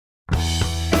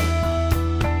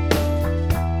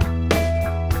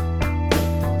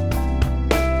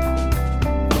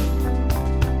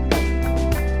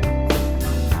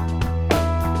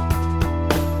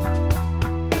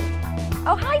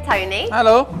Tony.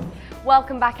 Hello.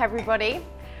 Welcome back, everybody.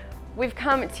 We've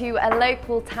come to a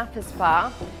local tapas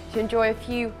bar to enjoy a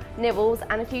few nibbles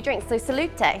and a few drinks. So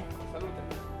salute. Salute.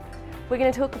 We're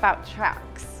going to talk about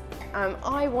tracks.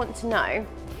 I want to know,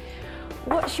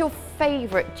 what's your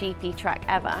favourite GP track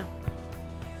ever?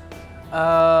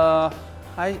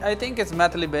 I think it's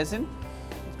Matterley Basin.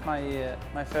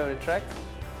 It's my favorite track.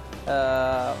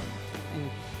 In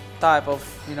type of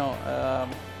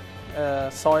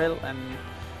soil and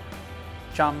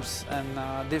jumps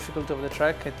and difficulty of the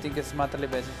track, I think it's Matterley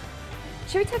Basin.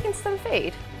 Should we take into some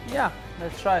food? Yeah,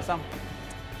 let's try some.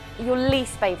 Your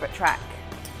least favourite track?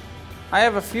 I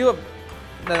have a few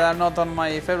that are not on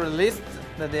my favorite list,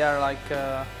 that they are like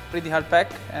pretty hard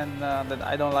pack and that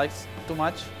I don't like too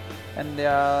much. And they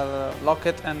are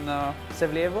Locket and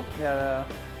Sevlievo. They are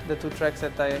the two tracks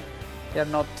that they are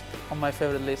not on my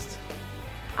favorite list.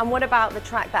 And what about the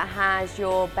track that has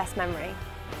your best memory?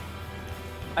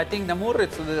 I think Namur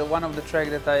is one of the tracks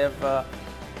that I have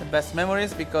the best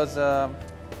memories, because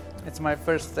it's my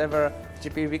first ever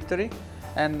GP victory,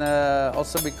 and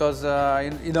also because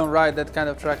you don't ride that kind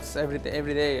of tracks every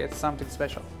day. It's something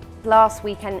special. Last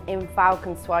weekend in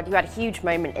Valkenswaard, you had a huge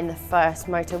moment in the first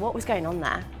moto. What was going on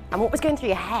there? And what was going through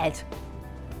your head?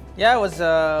 Yeah, it was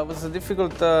a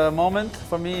difficult moment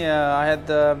for me. I had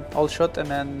all shot, and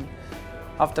then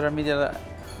after a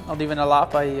not even a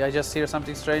lap, I just hear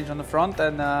something strange on the front,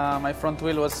 and my front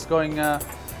wheel was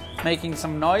making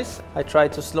some noise. I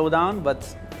tried to slow down,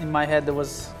 but in my head there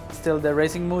was still the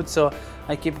racing mood, so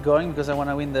I keep going because I want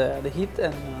to win the heat.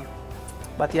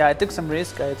 But yeah, I took some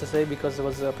risk, I have to say, because it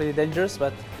was pretty dangerous.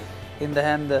 But in the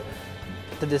end,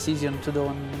 the decision to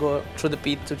go through the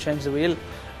pit to change the wheel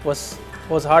was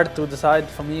hard to decide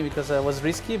for me, because it was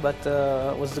risky, but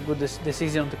it was a good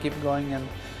decision to keep going and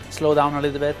slow down a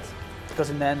little bit, because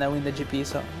in the end I win the GP,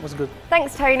 so it was good.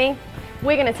 Thanks, Tony.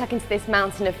 We're going to tuck into this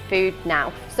mountain of food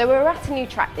now. So we're at a new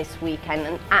track this weekend,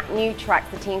 and at new tracks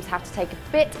the teams have to take a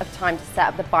bit of time to set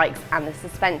up the bikes and the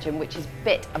suspension, which is a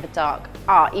bit of a dark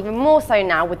art, even more so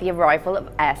now with the arrival of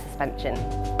air suspension.